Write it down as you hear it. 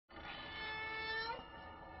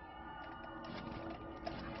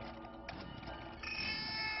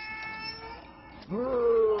Hey,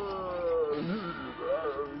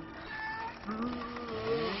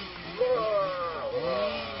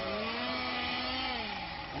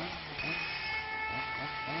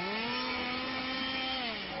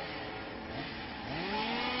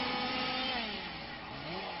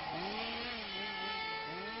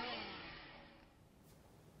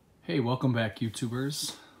 welcome back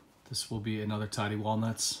YouTubers. This will be another Toddy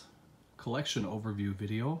Walnuts collection overview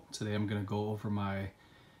video. Today I'm going to go over my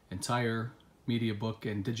entire Mediabook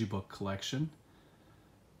and Digibook collection.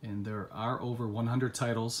 And there are over 100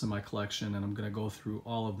 titles in my collection, and I'm going to go through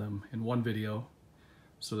all of them in one video.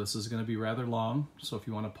 So this is going to be rather long, so if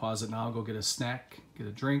you want to pause it now, go get a snack, get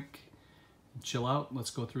a drink, and chill out.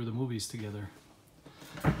 Let's go through the movies together.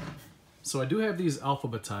 So I do have these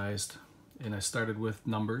alphabetized, and I started with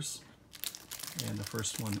numbers, and the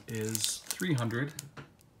first one is 300,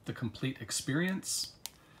 The Complete Experience.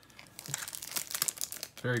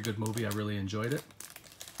 Very good movie, I really enjoyed it.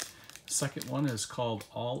 Second one is called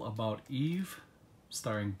All About Eve,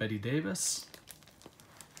 starring Bette Davis.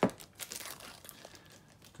 The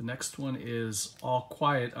next one is All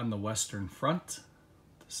Quiet on the Western Front.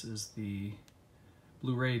 This is the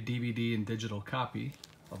Blu-ray, DVD, and digital copy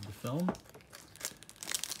of the film.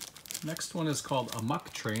 Next one is called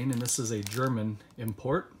Amok Train, and this is a German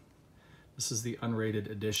import. This is the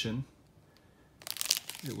unrated edition.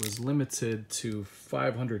 It was limited to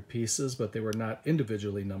 500 pieces, but they were not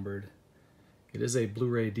individually numbered. It is a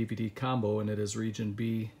Blu-ray DVD combo, and it is Region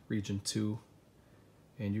B, Region 2.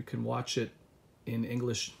 And you can watch it in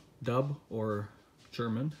English dub or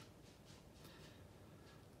German.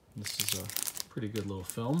 This is a pretty good little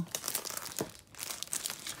film.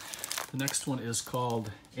 The next one is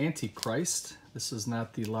called Antichrist. This is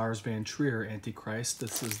not the Lars von Trier Antichrist.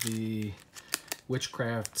 This is the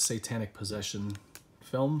witchcraft satanic possession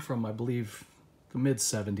film from, I believe, the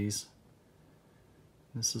mid-70s.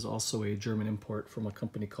 This is also a German import from a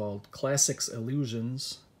company called Classics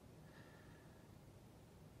Illusions.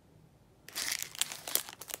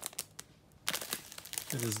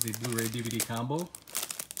 It is the Blu-ray DVD combo.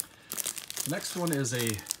 The next one is a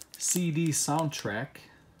CD soundtrack.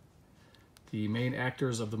 The main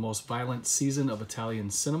actors of the most violent season of Italian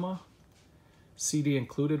cinema. CD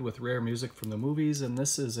included with rare music from the movies, and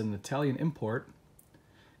this is an Italian import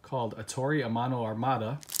called Attori a Mano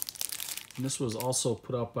Armata. And this was also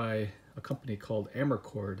put out by a company called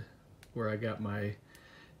Amercord, where I got my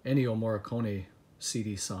Ennio Morricone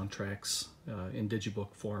CD soundtracks in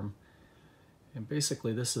Digibook form. And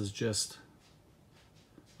basically this is just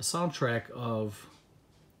a soundtrack of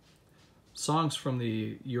songs from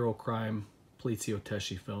the Eurocrime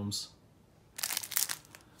Poliziotteschi films,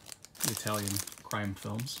 the Italian crime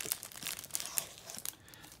films.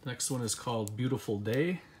 The next one is called Beautiful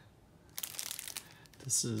Day.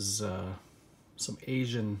 This is some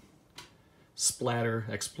Asian splatter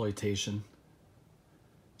exploitation.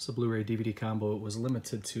 It's a Blu-ray DVD combo. It was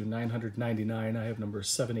limited to $9.99. I have number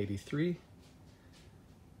 783.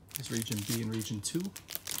 It's Region B and Region 2.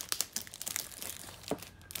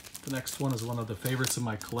 The next one is one of the favorites in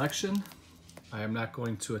my collection. I am not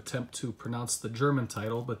going to attempt to pronounce the German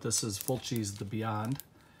title, but this is Fulci's The Beyond.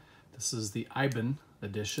 This is the Iben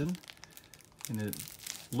edition, and it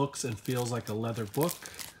looks and feels like a leather book.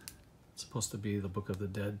 It's supposed to be the Book of the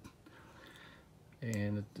Dead.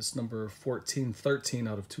 And it's number 1413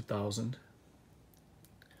 out of 2000.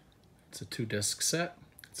 It's a 2-disc set.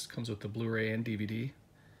 It comes with the Blu-ray and DVD.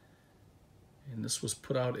 And this was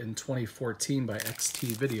put out in 2014 by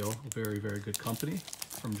XT Video, a very, very good company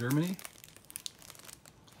from Germany.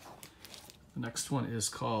 The next one is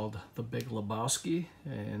called The Big Lebowski,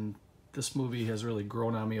 and this movie has really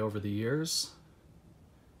grown on me over the years.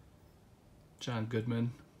 John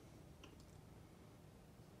Goodman.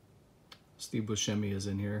 Steve Buscemi is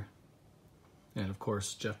in here. And of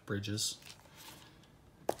course, Jeff Bridges.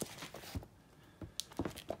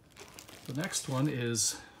 The next one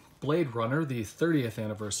is Blade Runner, the 30th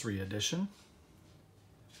anniversary edition.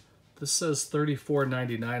 This says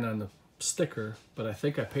 $34.99 on the sticker, but I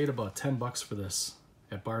think I paid about 10 bucks for this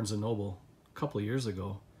at Barnes & Noble a couple of years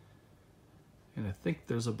ago. And I think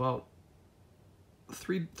there's about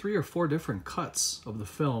three or four different cuts of the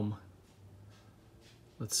film.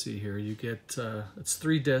 Let's see here. You get, it's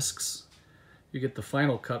 3 discs. You get the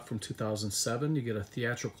final cut from 2007. You get a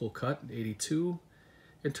theatrical cut, 82.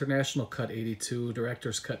 International cut, 82.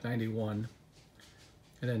 Director's cut, 91.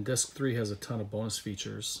 And then disc 3 has a ton of bonus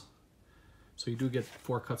features. So you do get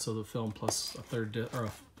 4 cuts of the film plus a third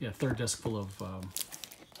disc full of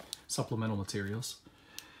supplemental materials.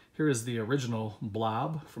 Here is the original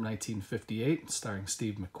Blob from 1958, starring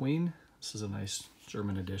Steve McQueen. This is a nice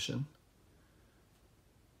German edition.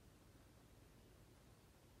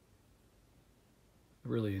 I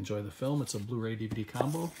really enjoy the film. It's a Blu-ray DVD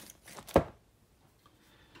combo.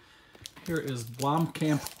 Here is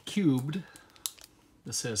Blomkamp Cubed.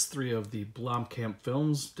 This has 3 of the Blomkamp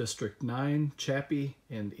films, District 9, Chappie,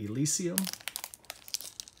 and Elysium.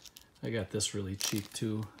 I got this really cheap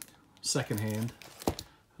too, secondhand.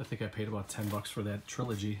 I think I paid about 10 bucks for that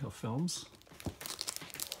trilogy of films.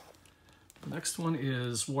 The next one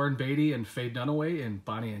is Warren Beatty and Faye Dunaway in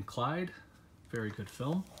Bonnie and Clyde. Very good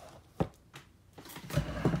film.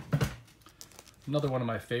 Another one of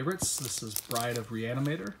my favorites. This is Bride of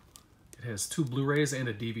Reanimator. It has 2 Blu-rays and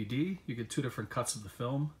a DVD. You get 2 different cuts of the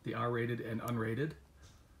film, the R-rated and unrated.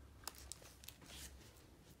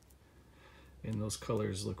 And those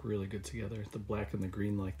colors look really good together, the black and the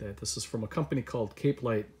green like that. This is from a company called Cape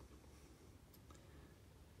Light.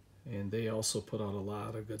 And they also put out a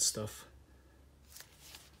lot of good stuff.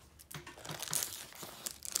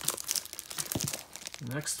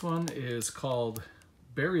 The next one is called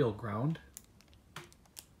Burial Ground,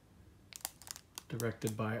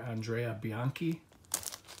 directed by Andrea Bianchi.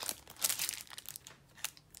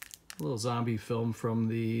 A little zombie film from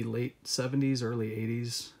the late 70s, early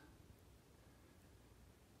 80s.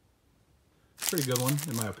 Pretty good one,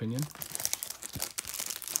 in my opinion.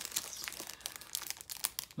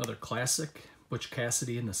 Another classic, Butch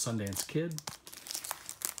Cassidy and the Sundance Kid.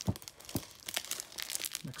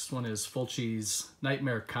 Next one is Fulci's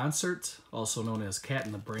Nightmare Concert, also known as Cat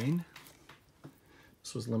in the Brain.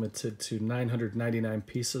 This was limited to 999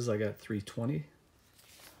 pieces. I got 320.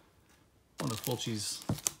 One of Fulci's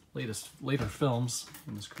later films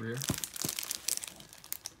in his career.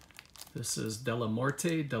 This is Della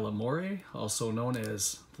Morte, Della More, also known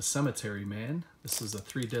as The Cemetery Man. This is a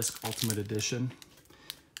 3-disc Ultimate Edition.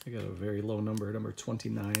 I got a very low number, number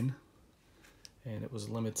 29, and it was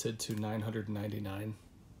limited to 999.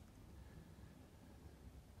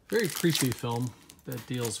 Very creepy film that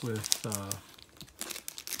deals with the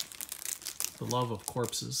love of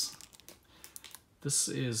corpses. This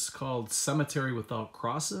is called Cemetery Without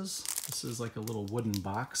Crosses. This is like a little wooden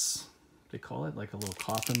box, they call it, like a little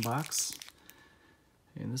coffin box.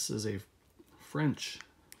 And this is a French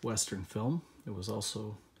Western film. It was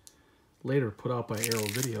also later put out by Arrow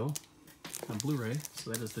Video on Blu-ray,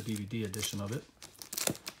 so that is the DVD edition of it.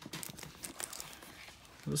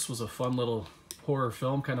 This was a fun little horror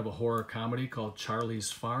film, kind of a horror comedy called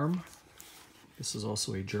Charlie's Farm. This is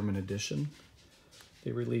also a German edition.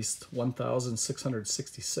 They released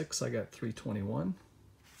 1,666. I got 321.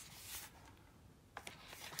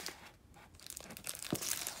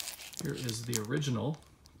 Here is the original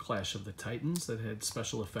Clash of the Titans that had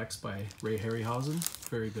special effects by Ray Harryhausen.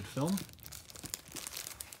 Very good film.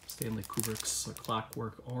 Stanley Kubrick's A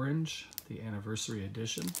Clockwork Orange, the anniversary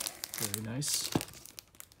edition. Very nice.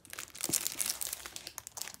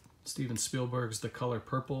 Steven Spielberg's The Color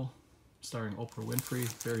Purple, starring Oprah Winfrey.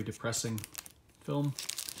 Very depressing film.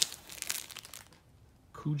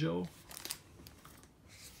 Cujo,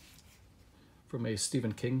 from a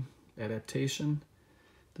Stephen King adaptation.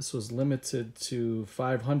 This was limited to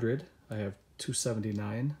 500. I have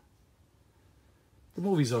 279. The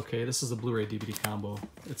movie's okay. This is a Blu-ray DVD combo.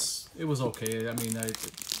 It was okay. I mean, I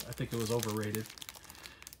think it was overrated.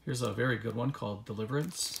 Here's a very good one called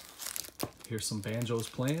Deliverance. Here's some banjos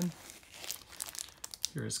playing.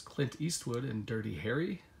 Here's Clint Eastwood and Dirty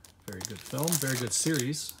Harry. Very good film, very good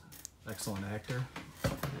series. Excellent actor.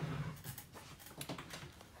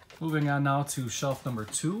 Moving on now to shelf number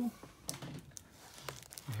 2.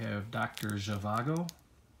 We have Dr. Zhivago.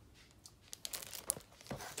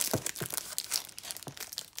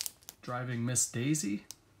 Driving Miss Daisy.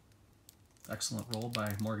 Excellent role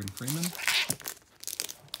by Morgan Freeman.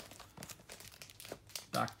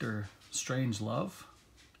 Dr. Strangelove.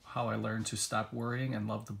 How I Learned to Stop Worrying and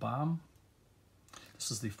Love the Bomb.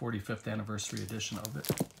 This is the 45th anniversary edition of it.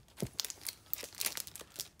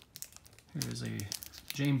 Here is a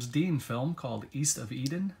James Dean film called East of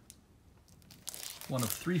Eden. One of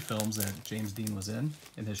 3 films that James Dean was in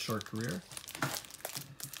his short career.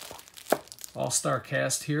 All-star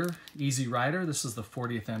cast here. Easy Rider. This is the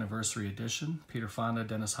 40th anniversary edition. Peter Fonda,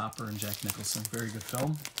 Dennis Hopper, and Jack Nicholson. Very good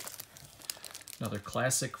film. Another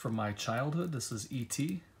classic from my childhood. This is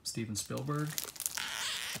E.T., Steven Spielberg.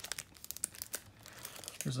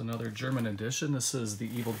 Here's another German edition. This is The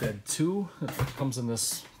Evil Dead 2. It comes in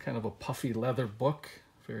this kind of a puffy leather book.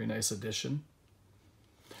 Very nice edition.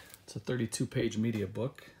 It's a 32-page media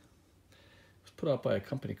book. It was put out by a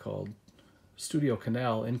company called Studio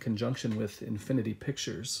Canal in conjunction with Infinity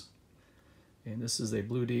Pictures. And this is a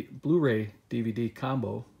Blu-ray DVD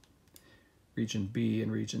combo, Region B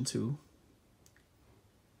and Region 2.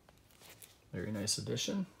 Very nice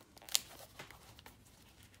edition.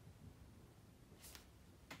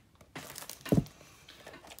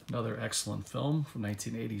 Another excellent film from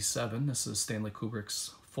 1987. This is Stanley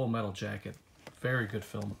Kubrick's Full Metal Jacket. Very good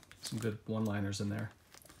film. Some good one-liners in there.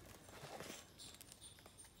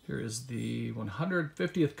 Here is the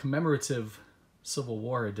 150th commemorative Civil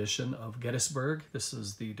War edition of Gettysburg. This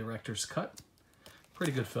is the director's cut.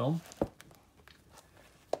 Pretty good film.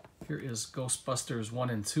 Here is Ghostbusters 1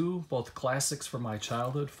 and 2, both classics from my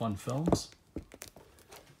childhood, fun films.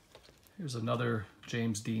 Here's another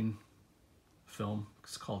James Dean film.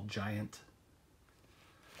 It's called Giant.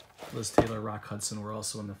 Liz Taylor, Rock Hudson were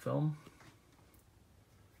also in the film.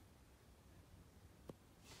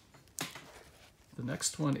 The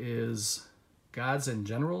next one is Gods and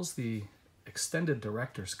Generals, the extended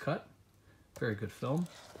director's cut. Very good film.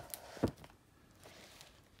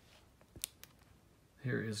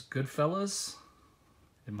 Here is Goodfellas,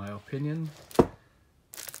 in my opinion.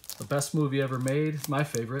 The best movie ever made, my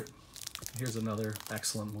favorite. Here's another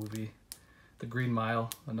excellent movie. The Green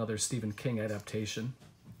Mile, another Stephen King adaptation.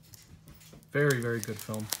 Very, very good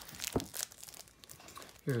film.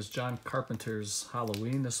 Here's John Carpenter's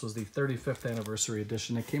Halloween. This was the 35th anniversary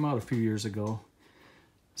edition. It came out a few years ago.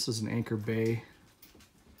 This is an Anchor Bay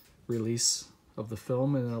release of the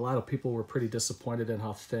film, and a lot of people were pretty disappointed in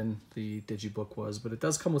how thin the Digibook was, but it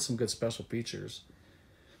does come with some good special features.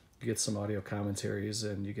 You get some audio commentaries,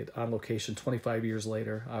 and you get On Location 25 years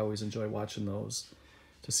later. I always enjoy watching those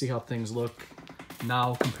to see how things look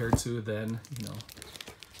now compared to then. You know,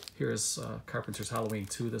 here is Carpenter's Halloween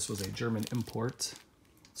 2. This was a German import.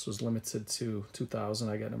 This was limited to 2000.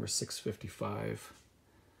 I got number 655.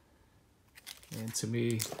 And to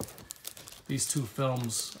me, these two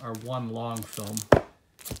films are one long film.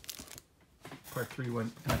 Part 3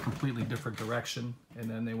 went in a completely different direction, and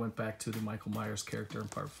then they went back to the Michael Myers character in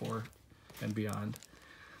Part 4 and beyond.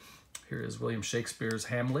 Here is William Shakespeare's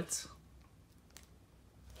Hamlet.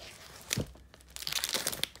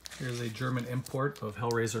 Here's a German import of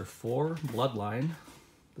Hellraiser 4, Bloodline.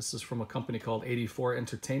 This is from a company called 84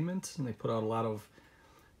 Entertainment, and they put out a lot of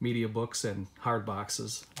media books and hard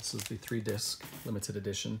boxes. This is the 3-disc limited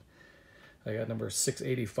edition. I got number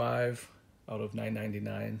 685 out of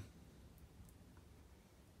 999.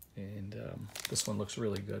 And this one looks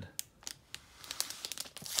really good.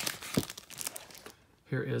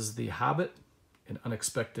 Here is The Hobbit, An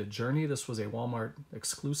Unexpected Journey. This was a Walmart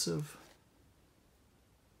exclusive.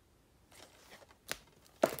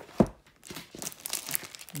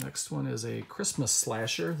 Next one is a Christmas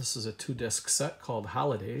slasher. This is a 2-disc set called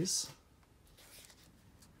Holidays.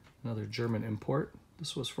 Another German import.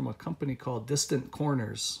 This was from a company called Distant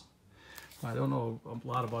Corners. I don't know a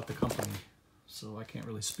lot about the company, so I can't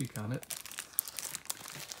really speak on it.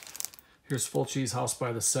 Here's Fulci's House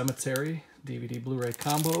by the Cemetery, DVD Blu-ray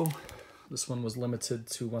combo. This one was limited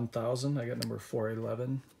to 1,000. I got number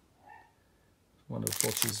 411. One of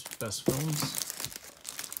Fulci's best films.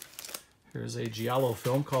 Here's a Giallo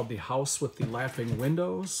film called The House with the Laughing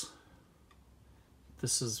Windows.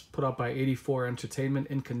 This is put out by 84 Entertainment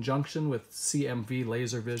in conjunction with CMV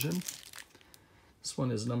Laservision. This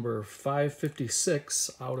one is number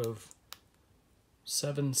 556 out of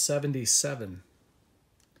 777.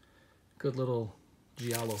 Good little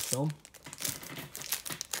Giallo film.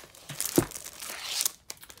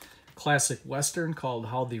 Classic Western called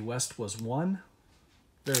How the West Was Won.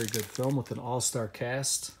 Very good film with an all-star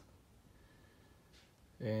cast.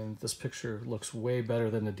 And this picture looks way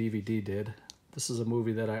better than the DVD did. This is a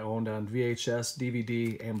movie that I owned on VHS,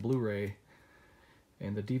 DVD, and Blu-ray.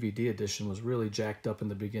 And the DVD edition was really jacked up in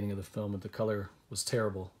the beginning of the film, and the color was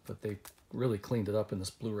terrible, but they really cleaned it up in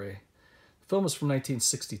this Blu-ray. The film is from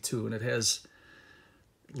 1962, and it has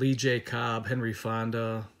Lee J. Cobb, Henry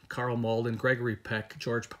Fonda, Carl Malden, Gregory Peck,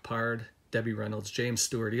 George Peppard, Debbie Reynolds, James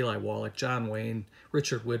Stewart, Eli Wallach, John Wayne,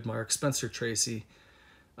 Richard Widmark, Spencer Tracy.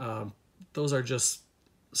 Those are just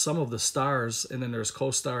some of the stars, and then there's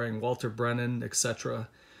co-starring Walter Brennan, etc.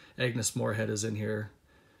 Agnes Moorehead is in here.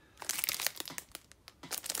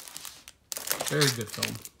 Very good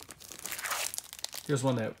film. Here's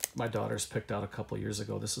one that my daughters picked out a couple years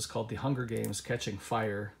ago. This is called The Hunger Games: Catching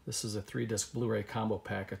Fire. This is a 3-disc Blu-ray combo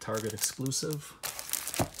pack, a Target exclusive.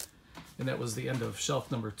 And that was the end of shelf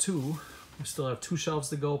number 2. We still have 2 shelves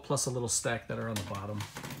to go, plus a little stack that are on the bottom.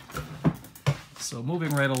 So moving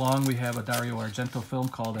right along, we have a Dario Argento film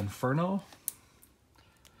called Inferno.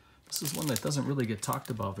 This is one that doesn't really get talked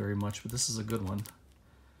about very much, but this is a good one.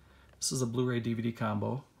 This is a Blu-ray DVD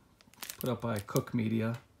combo put up by Cook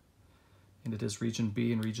Media, and it is Region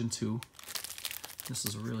B and Region 2. This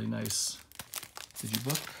is a really nice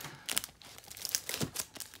Digibook.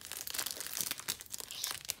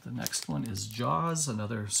 The next one is Jaws,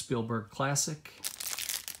 another Spielberg classic.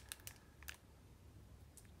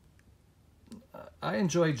 I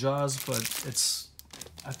enjoy Jaws, but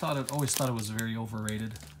always thought it was very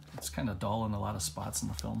overrated. It's kind of dull in a lot of spots in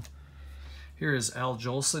the film. Here is Al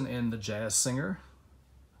Jolson in The Jazz Singer.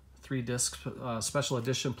 3-disc special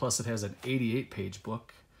edition, plus it has an 88-page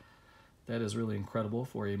book. That is really incredible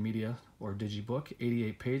for a media or digibook.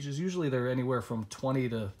 88 pages. Usually they're anywhere from 20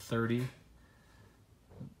 to 30.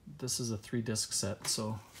 This is a 3-disc set,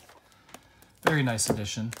 so very nice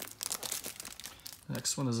edition. The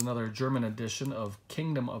next one is another German edition of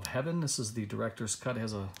Kingdom of Heaven. This is the director's cut. It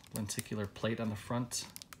has a lenticular plate on the front.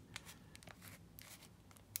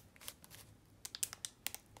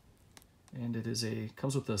 And it is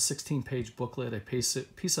comes with a 16-page booklet, a piece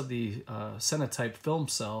of the Cenotype film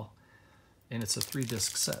cell, and it's a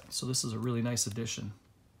 3-disc set. So this is a really nice edition.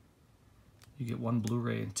 You get 1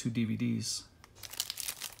 Blu-ray and 2 DVDs.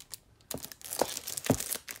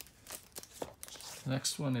 The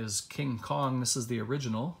next one is King Kong. This is the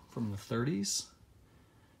original from the 30s,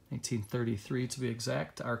 1933 to be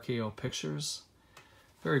exact, RKO Pictures.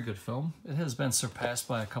 Very good film. It has been surpassed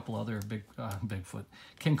by a couple other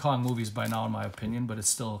King Kong movies by now, in my opinion, but it's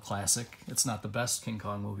still a classic. It's not the best King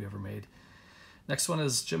Kong movie ever made. Next one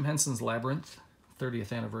is Jim Henson's Labyrinth,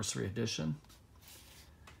 30th anniversary edition.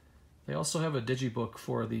 They also have a Digibook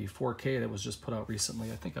for the 4K that was just put out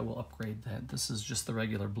recently. I think I will upgrade that. This is just the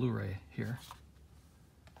regular Blu-ray here.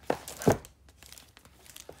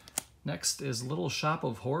 Next is Little Shop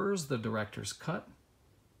of Horrors, the director's cut.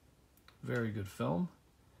 Very good film.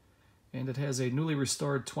 And it has a newly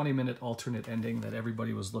restored 20-minute alternate ending that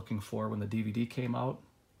everybody was looking for when the DVD came out.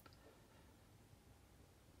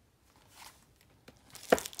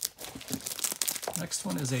 Next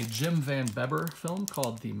one is a Jim Van Bebber film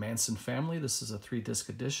called The Manson Family. This is a 3-disc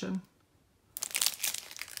edition.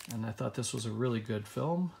 And I thought this was a really good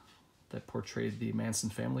film that portrayed the Manson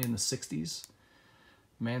family in the 60s.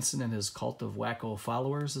 Manson and his cult of wacko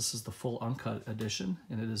followers. This is the full uncut edition,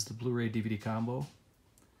 and it is the Blu-ray DVD combo.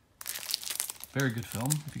 Very good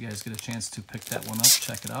film. If you guys get a chance to pick that one up,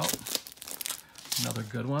 check it out. Another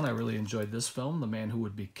good one. I really enjoyed this film, The Man Who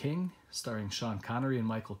Would Be King, starring Sean Connery and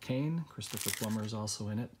Michael Caine. Christopher Plummer is also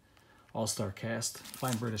in it. All-star cast,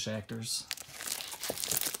 fine British actors.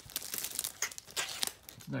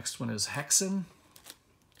 Next one is Hexen,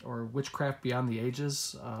 or Witchcraft Beyond the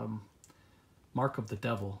Ages, Mark of the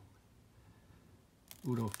Devil.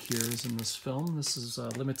 Udo Kier is in this film. This is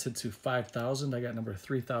limited to 5,000. I got number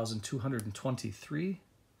 3,223.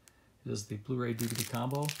 It is the Blu-ray DVD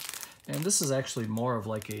combo. And this is actually more of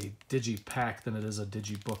like a digipack than it is a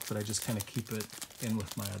digibook, but I just kind of keep it in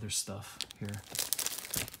with my other stuff here.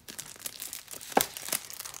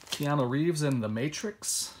 Keanu Reeves in The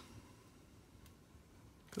Matrix.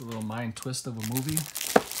 Good little mind twist of a movie.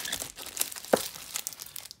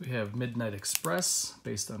 We have Midnight Express,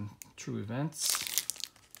 based on true events.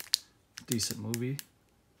 Decent movie.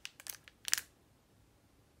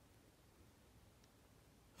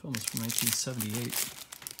 Film is from 1978.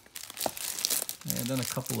 And then a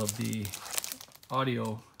couple of the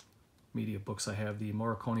audio media books I have. The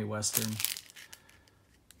Morricone Western.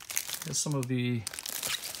 There's some of the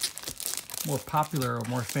more popular or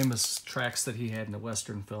more famous tracks that he had in the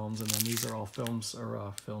Western films, and then these are all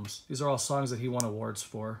These are all songs that he won awards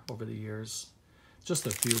for over the years. Just a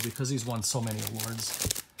few, because he's won so many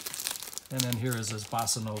awards. And then here is his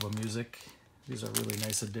bossa nova music. These are really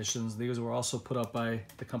nice additions. These were also put up by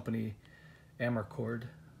the company Amarcord.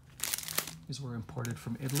 These were imported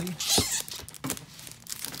from Italy.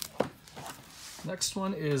 Next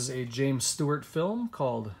one is a James Stewart film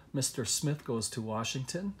called Mr. Smith Goes to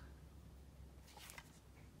Washington.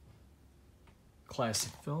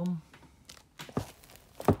 Classic film.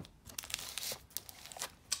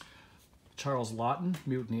 Charles Laughton,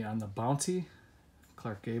 Mutiny on the Bounty.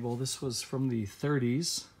 Clark Gable. This was from the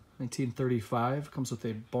 30s, 1935. Comes with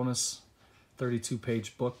a bonus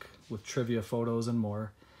 32-page book with trivia, photos, and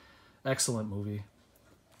more. Excellent movie.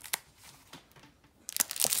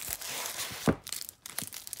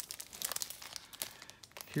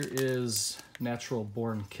 Here is Natural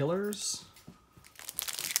Born Killers.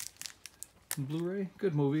 Blu-ray,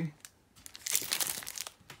 good movie.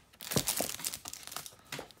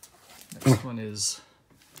 Next one is,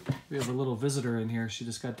 we have a little visitor in here. She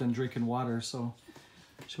just got done drinking water, so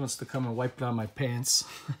she wants to come and wipe down my pants.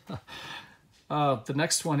 The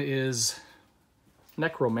next one is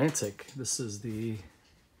Necromantic. This is the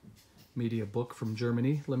Mediabook from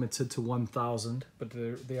Germany, limited to 1,000, but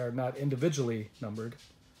they are not individually numbered.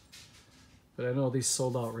 But I know these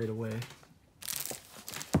sold out right away.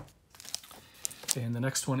 And the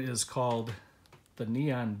next one is called The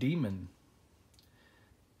Neon Demon.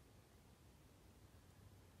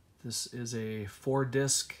 This is a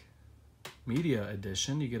 4-disc media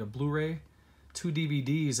edition. You get a Blu-ray, 2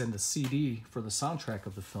 DVDs, and a CD for the soundtrack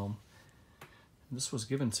of the film. And this was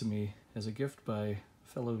given to me as a gift by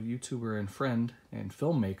fellow YouTuber and friend and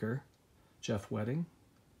filmmaker, Jeff Wedding,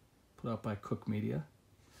 put out by Cook Media.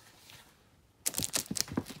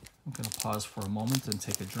 I'm going to pause for a moment and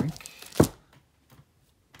take a drink.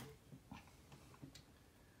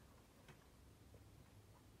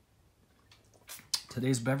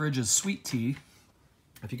 Today's beverage is sweet tea.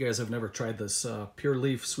 If you guys have never tried this Pure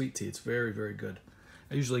Leaf sweet tea, it's very, very good.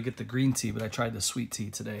 I usually get the green tea, but I tried the sweet tea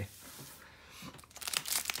today.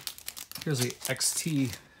 Here's the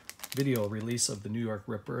XT video release of The New York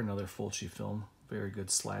Ripper, another Fulci film. Very good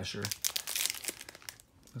slasher.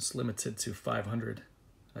 It's limited to 500.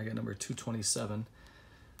 I got number 227.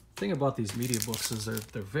 The thing about these media books is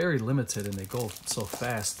they're very limited and they go so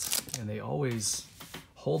fast, and they always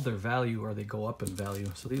hold their value or they go up in value.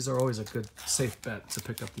 So these are always a good safe bet to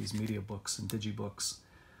pick up these media books and digibooks.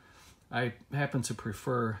 I happen to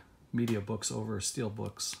prefer media books over steel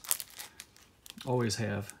books. Always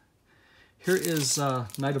have. Here is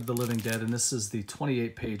Night of the Living Dead, and this is the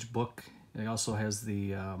 28-page book. It also has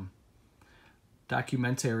the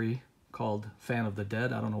documentary called Fan of the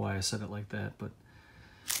Dead. I don't know why I said it like that, but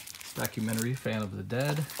documentary, Fan of the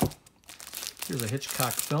Dead. Here's a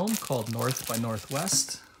Hitchcock film called North by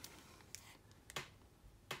Northwest,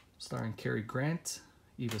 starring Cary Grant,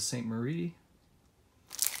 Eva St. Marie,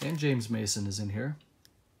 and James Mason is in here.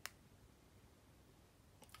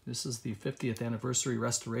 This is the 50th anniversary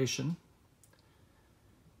restoration.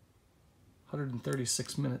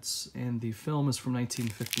 136 minutes, and the film is from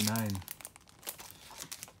 1959.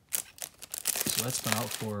 So that's been out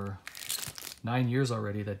for 9 years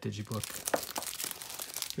already, that Digibook.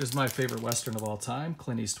 Here's my favorite Western of all time,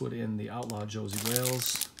 Clint Eastwood in The Outlaw Josie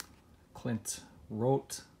Wales. Clint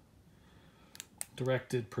wrote,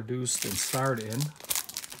 directed, produced, and starred in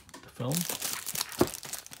the film.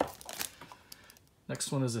 Next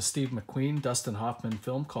one is a Steve McQueen, Dustin Hoffman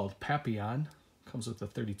film called Papillon. Comes with a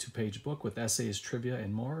 32-page book with essays, trivia,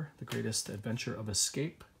 and more. The Greatest Adventure of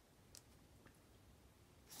Escape.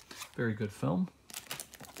 Very good film.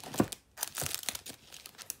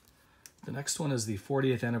 The next one is the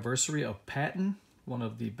 40th anniversary of Patton, one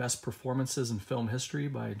of the best performances in film history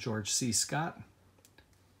by George C. Scott.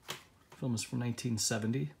 The film is from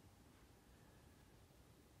 1970.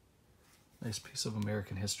 Nice piece of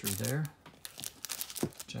American history there.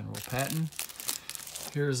 General Patton.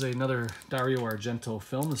 Here's another Dario Argento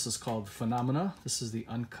film. This is called Phenomena. This is the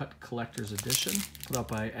uncut collector's edition, put out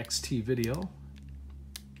by XT Video.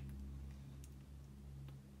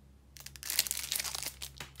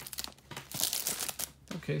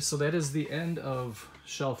 Okay, so that is the end of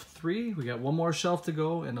shelf 3. We got one more shelf to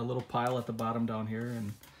go and a little pile at the bottom down here,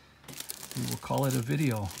 and we will call it a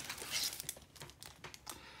video.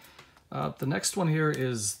 The next one here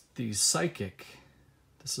is The Psychic.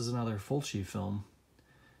 This is another Fulci film.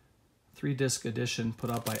 3-disc edition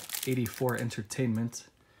put out by 84 Entertainment,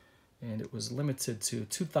 and it was limited to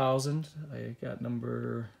 2,000. I got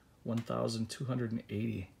number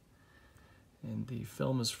 1,280. And the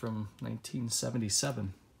film is from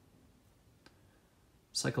 1977.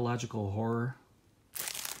 Psychological horror.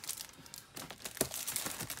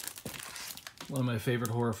 One of my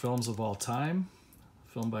favorite horror films of all time.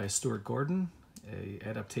 Film by Stuart Gordon. An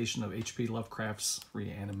adaptation of H.P. Lovecraft's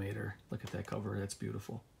Reanimator. Look at that cover, that's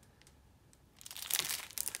beautiful.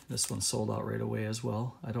 This one sold out right away as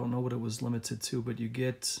well. I don't know what it was limited to, but you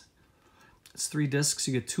get... It's 3 discs.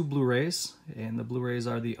 You get 2 Blu-rays, and the Blu-rays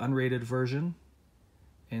are the unrated version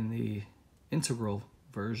and the integral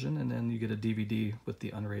version, and then you get a DVD with the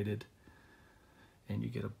unrated, and you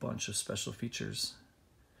get a bunch of special features.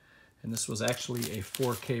 And this was actually a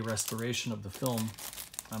 4K restoration of the film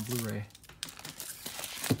on Blu-ray.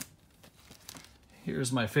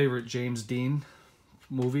 Here's my favorite James Dean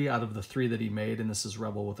movie out of the 3 that he made, and this is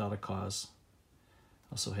Rebel Without a Cause.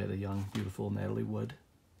 Also had a young, beautiful Natalie Wood.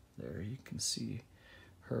 There you can see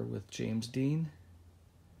her with James Dean.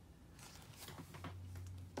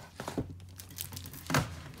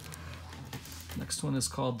 Next one is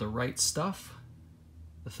called The Right Stuff,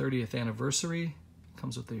 the 30th anniversary.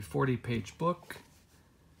 Comes with a 40-page book.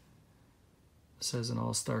 It says an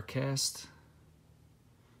all-star cast.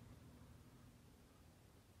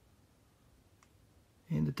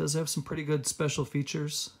 And it does have some pretty good special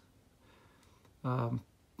features.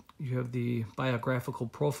 You have the biographical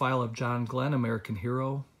profile of John Glenn, American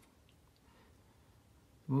hero.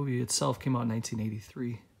 The movie itself came out in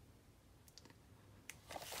 1983.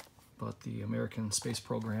 About the American space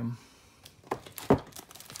program.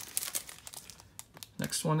 Next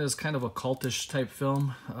Next one is kind of a cultish type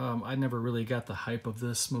film. I never really got the hype of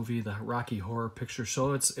this movie, the Rocky Horror Picture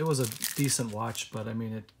Show. It was a decent watch, but I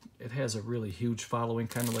mean, it has a really huge following,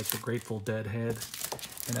 kind of like the Grateful Dead had,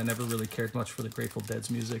 and I never really cared much for the Grateful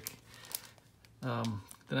Dead's music. The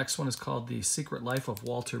next one is called The Secret Life of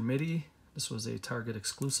Walter Mitty. This was a Target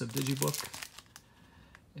exclusive Digibook.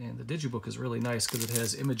 And the Digibook is really nice because it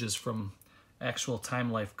has images from actual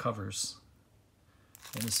Time Life covers.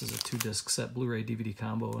 And this is a 2-disc set Blu-ray DVD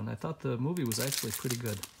combo, and I thought the movie was actually pretty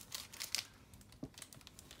good.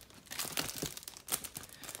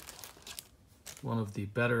 One of the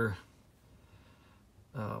better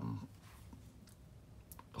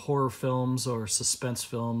horror films or suspense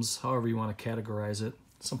films, however you want to categorize it.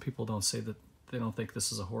 Some people don't say that they don't think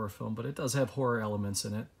this is a horror film, but it does have horror elements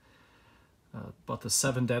in it. About the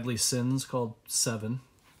 7 deadly sins, called Seven.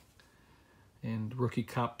 And rookie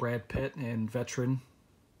cop Brad Pitt and veteran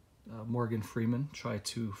Morgan Freeman try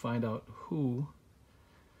to find out who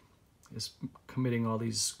is committing all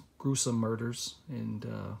these gruesome murders, and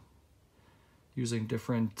using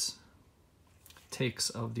different takes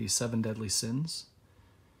of the 7 deadly sins.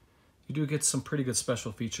 You do get some pretty good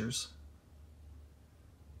special features.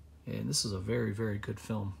 And this is a very, very good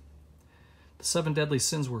film. The 7 deadly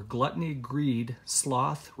sins were gluttony, greed,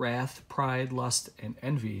 sloth, wrath, pride, lust, and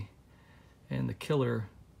envy. And the killer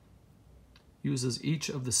uses each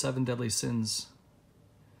of the 7 deadly sins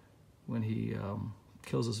when he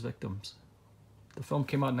kills his victims. The film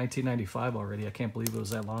came out in 1995 already. I can't believe it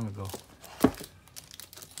was that long ago.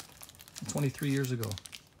 23 years ago.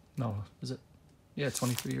 No, is it? Yeah,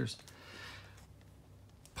 23 years.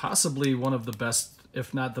 Possibly one of the best,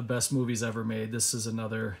 if not the best movies ever made. This is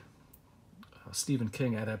another Stephen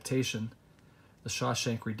King adaptation, The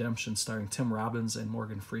Shawshank Redemption, starring Tim Robbins and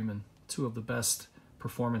Morgan Freeman. 2 of the best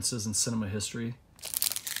performances in cinema history.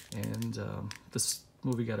 And this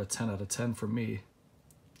movie got a 10 out of 10 from me.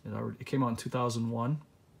 It came out in 2001.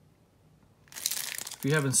 If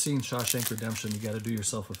you haven't seen Shawshank Redemption, you got to do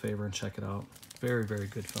yourself a favor and check it out. Very, very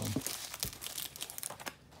good film.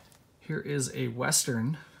 Here is a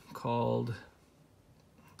Western called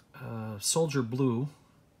Soldier Blue,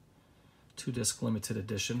 2-disc limited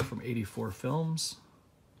edition from 84 Films.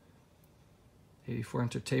 84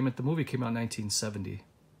 Entertainment. The movie came out in 1970.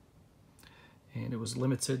 And it was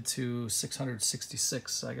limited to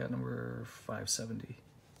 666. I got number 570.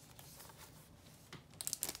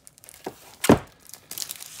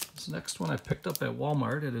 This next one I picked up at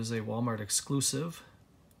Walmart. It is a Walmart exclusive.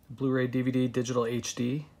 Blu-ray DVD digital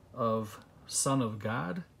HD of Son of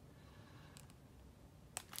God.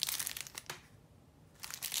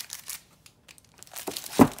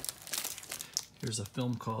 Here's a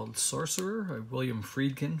film called Sorcerer, a William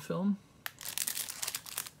Friedkin film.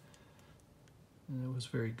 And it was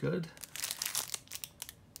very good.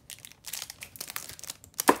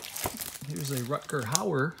 Here's a Rutger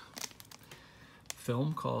Hauer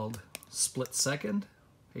film called Split Second,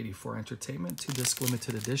 84 Entertainment, 2-disc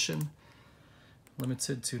limited edition.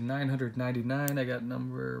 Limited to $9.99. I got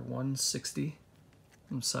number 160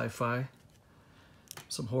 from Sci-Fi.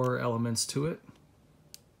 Some horror elements to it.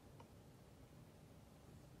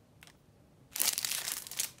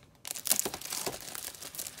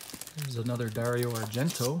 Here's another Dario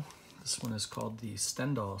Argento. This one is called the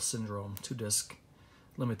Stendhal Syndrome, 2-disc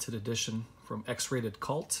limited edition from X-Rated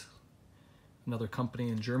Cult, another company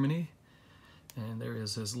in Germany. And there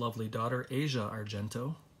is his lovely daughter, Asia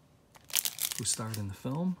Argento, who starred in the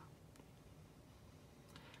film.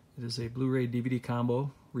 It is a Blu-ray DVD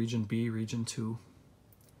combo, Region B, Region 2.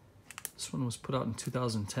 This one was put out in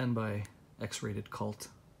 2010 by X-Rated Cult.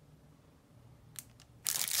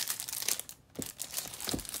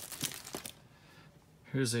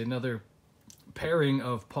 Here's another pairing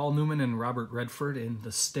of Paul Newman and Robert Redford in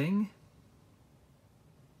The Sting.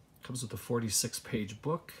 Comes with a 46-page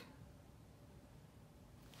book.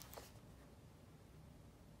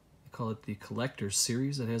 They call it the Collector's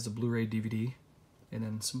Series. It has a Blu-ray DVD and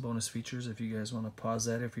then some bonus features if you guys want to pause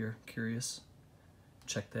that if you're curious.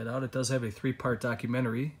 Check that out. It does have a 3-part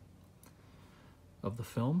documentary of the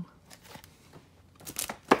film.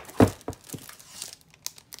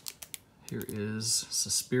 Here is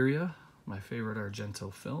Suspiria, my favorite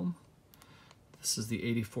Argento film. This is the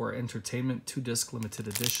 84 Entertainment 2-disc limited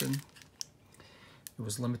edition. It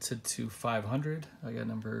was limited to 500. I got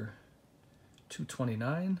number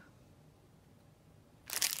 229.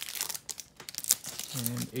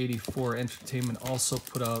 And 84 Entertainment also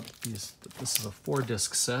put out these. This is a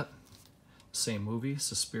 4-disc set. Same movie,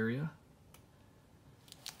 Suspiria.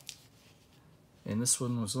 And this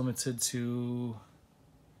one was limited to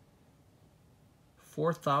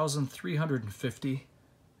 4,350.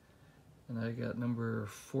 And I got number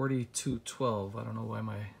 4212. I don't know why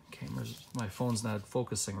my phone's not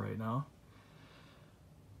focusing right now.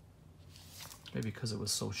 Maybe because it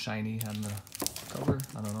was so shiny on the cover,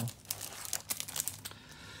 I don't know.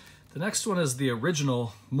 The next one is the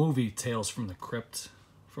original movie Tales from the Crypt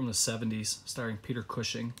from the 70s, starring Peter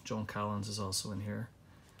Cushing. Joan Collins is also in here.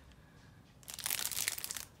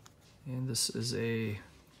 And this is a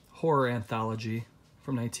horror anthology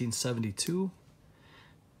from 1972.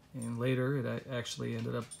 And later it actually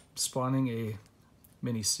ended up spawning a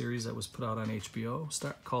mini-series that was put out on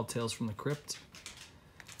HBO called Tales from the Crypt.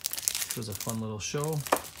 It was a fun little show.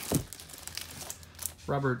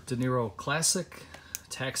 Robert De Niro classic,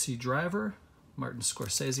 Taxi Driver, Martin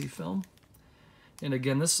Scorsese film. And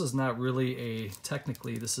again, this is not really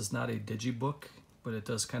technically this is not a Digibook, but it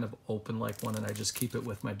does kind of open like one, and I just keep it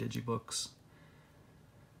with my Digibooks.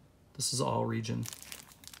 This is all region.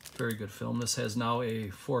 Very good film. This has now a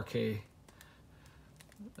 4K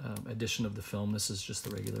edition of the film. This is just the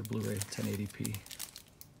regular Blu-ray 1080p.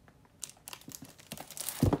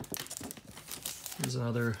 Here's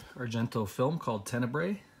another Argento film called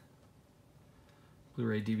Tenebrae.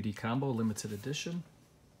 Blu-ray DVD combo, limited edition.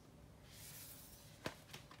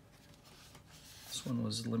 This one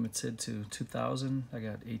was limited to 2000. I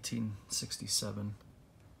got 1867.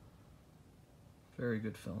 Very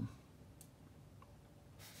good film.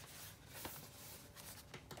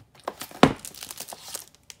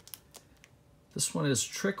 This one is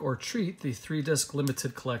Trick or Treat, the 3-disc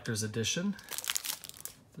limited collector's edition.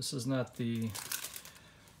 This is not the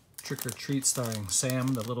Trick or Treat starring Sam,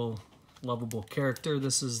 the little lovable character.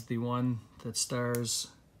 This is the one that stars,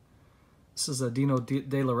 this is a Dino De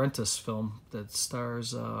Laurentiis film that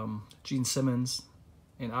stars Gene Simmons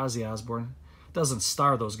and Ozzy Osbourne. It doesn't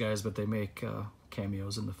star those guys, but they make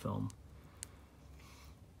cameos in the film.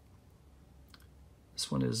 This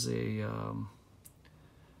one is a,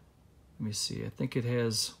 let me see, I think it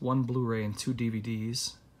has 1 Blu-ray and 2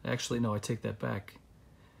 DVDs. Actually, no, I take that back.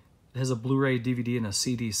 It has a Blu-ray, DVD, and a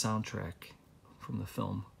CD soundtrack from the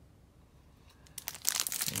film.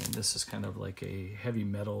 And this is kind of like a heavy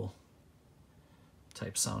metal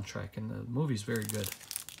type soundtrack, and the movie's very good.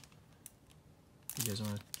 You guys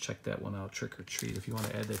want to check that one out, Trick or Treat, if you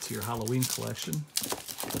want to add that to your Halloween collection,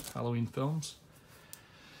 Halloween films.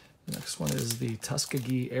 The next one is the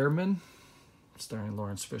Tuskegee Airmen, starring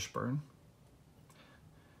Lawrence Fishburne.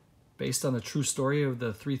 Based on the true story of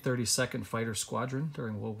the 332nd Fighter Squadron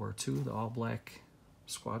during World War II, the all-black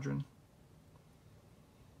squadron.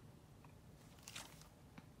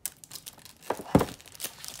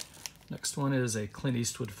 Next one is a Clint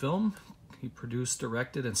Eastwood film. He produced,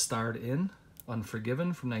 directed, and starred in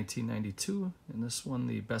Unforgiven from 1992, and this won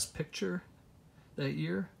the Best Picture that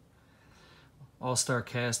year. All-star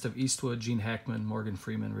cast of Eastwood, Gene Hackman, Morgan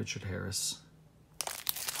Freeman, Richard Harris.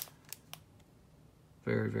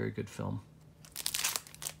 Very, very good film.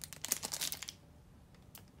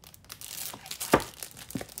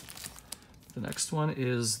 The next one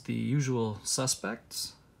is The Usual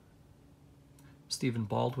Suspects. Stephen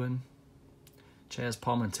Baldwin, Chaz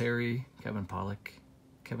Palminteri, Kevin Pollak,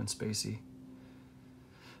 Kevin Spacey.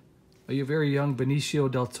 A very young Benicio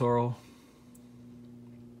del Toro.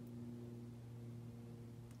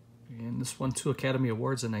 And this won 2 Academy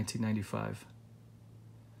Awards in 1995.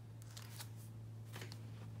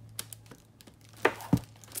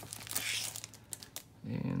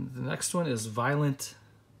 And the next one is Violent,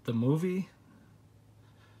 the movie,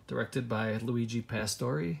 directed by Luigi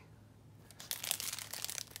Pastori.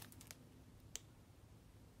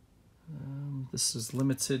 This is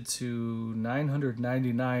limited to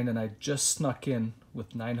 999, and I just snuck in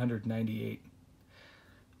with 998.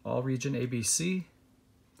 All region ABC.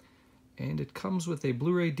 And it comes with a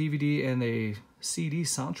Blu-ray, DVD, and a CD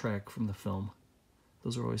soundtrack from the film.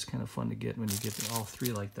 Those are always kind of fun to get when you get all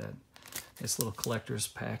 3 like that. Nice little collector's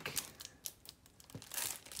pack.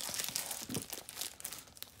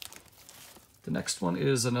 The next one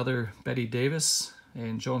is another Bette Davis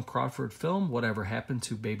and Joan Crawford film, Whatever Happened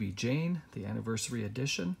to Baby Jane, the anniversary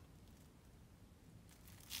edition.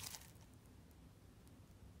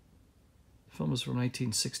 The film was from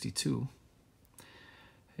 1962.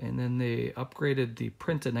 And then they upgraded the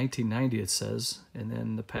print in 1990, it says, and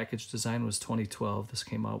then the package design was 2012. This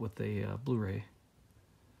came out with a Blu-ray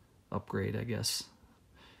upgrade, I guess.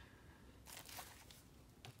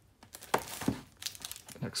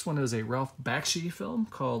 Next one is a Ralph Bakshi film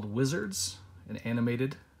called Wizards, an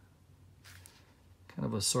animated, kind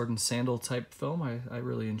of a sword and sandal type film. I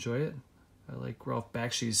really enjoy it. I like Ralph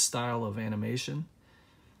Bakshi's style of animation.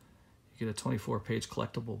 You get a 24-page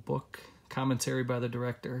collectible book, commentary by the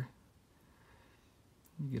director.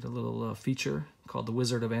 You get a little feature called The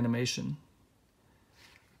Wizard of Animation.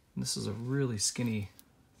 And this is a really skinny,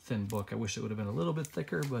 thin book. I wish it would have been a little bit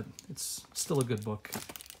thicker, but it's still a good book.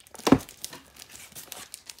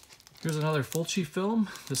 Here's another Fulci film.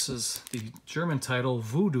 This is the German title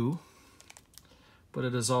Voodoo, but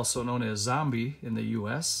it is also known as Zombie in the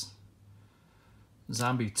US.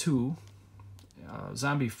 Zombie 2.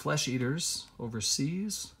 Zombie Flesh Eaters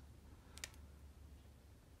overseas.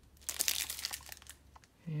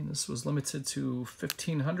 And this was limited to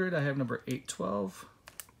 1,500. I have number 812.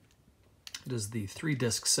 It is the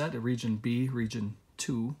 3-disc set, a Region B, Region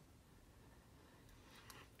 2.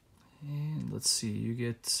 And let's see, you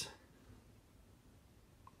get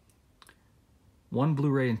 1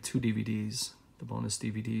 Blu-ray and 2 DVDs. The bonus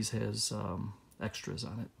DVDs has extras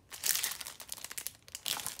on it.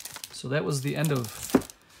 So that was the end of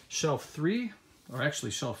shelf 3, or actually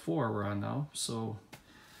shelf 4 we're on now. So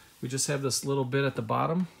we just have this little bit at the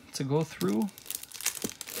bottom to go through.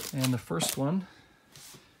 And the first one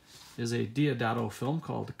is a Deodato film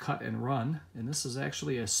called Cut and Run. And this is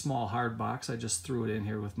actually a small hard box. I just threw it in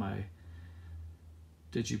here with my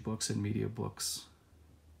Digibooks and Mediabooks.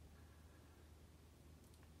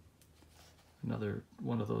 Another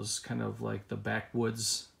one of those kind of like the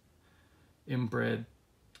backwoods, inbred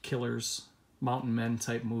killers, mountain men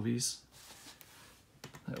type movies.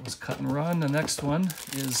 That was Cut and Run. The next one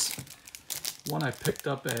is one I picked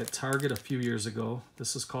up at Target a few years ago.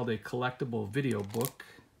 This is called a collectible video book.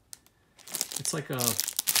 It's like it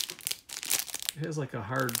has like a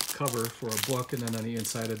hard cover for a book, and then on the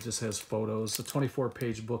inside it just has photos. A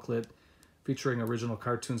 24-page booklet featuring original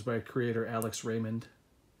cartoons by creator Alex Raymond.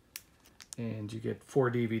 And you get 4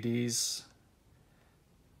 DVDs.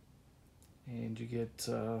 And you get,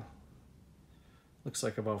 looks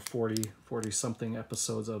like about 40 something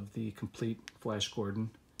episodes of the complete Flash Gordon.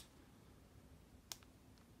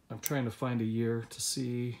 I'm trying to find a year to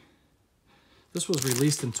see. This was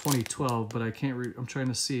released in 2012, but I can't I'm trying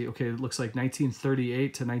to see. Okay, it looks like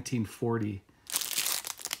 1938 to 1940.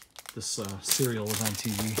 This serial was on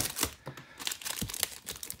TV.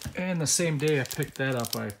 And the same day I picked that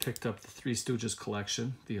up, I picked up the Three Stooges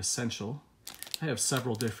collection, the Essential. I have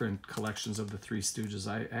several different collections of the Three Stooges.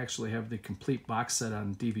 I actually have the complete box set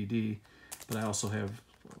on DVD, but I also have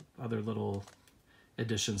other little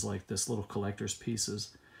editions like this, little collector's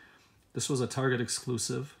pieces. This was a Target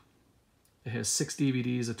exclusive. It has 6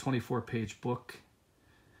 DVDs, a 24-page book,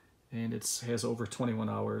 and it has over 21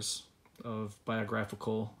 hours of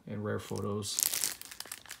biographical and rare photos.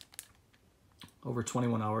 Over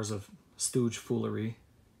 21 hours of Stooge foolery.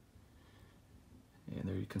 And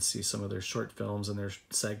there you can see some of their short films and their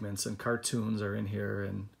segments, and cartoons are in here,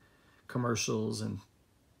 and commercials, and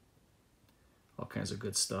all kinds of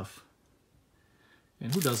good stuff.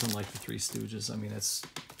 And who doesn't like the Three Stooges? I mean, that's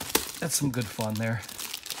some good fun there.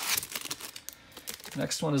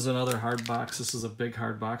 Next one is another hard box. This is a big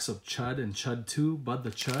hard box of Chud and Chud 2, Bud the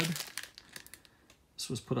Chud. This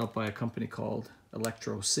was put out by a company called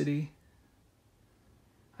Electro City.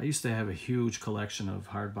 I used to have a huge collection of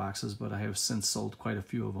hard boxes, but I have since sold quite a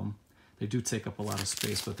few of them. They do take up a lot of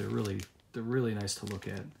space, but they're really nice to look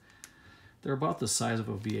at. They're about the size of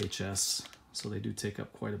a VHS, so they do take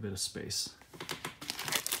up quite a bit of space.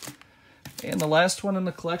 And the last one in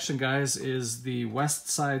the collection, guys, is the West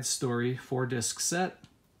Side Story 4-disc set.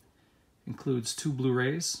 Includes 2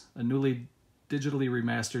 Blu-rays, a newly digitally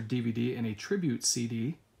remastered DVD, and a tribute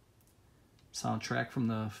CD. Soundtrack from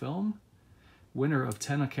the film. Winner of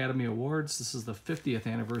 10 Academy Awards. This is the 50th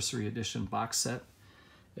anniversary edition box set.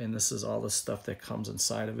 And this is all the stuff that comes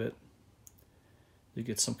inside of it. You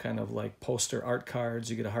get some kind of like poster art cards.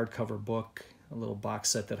 You get a hardcover book, a little box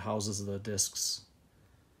set that houses the discs.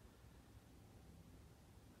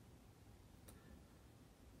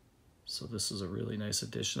 So this is a really nice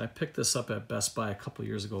edition. I picked this up at Best Buy a couple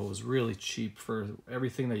years ago. It was really cheap for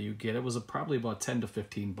everything that you get. It was probably about 10 to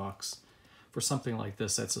 15 bucks. For something like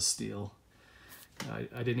this, that's a steal.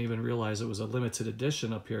 I didn't even realize it was a limited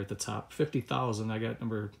edition up here at the top. 50,000. I got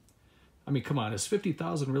number... I mean, come on. Is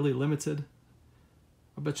 50,000 really limited?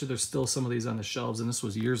 I bet you there's still some of these on the shelves, and this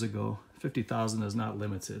was years ago. 50,000 is not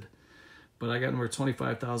limited. But I got number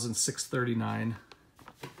 25,639.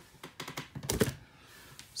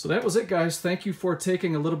 So that was it, guys. Thank you for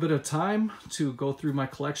taking a little bit of time to go through my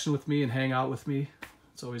collection with me and hang out with me.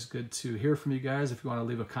 It's always good to hear from you guys. If you want to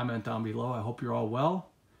leave a comment down below, I hope you're all well.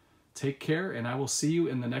 Take care, and I will see you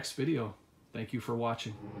in the next video. Thank you for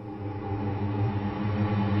watching.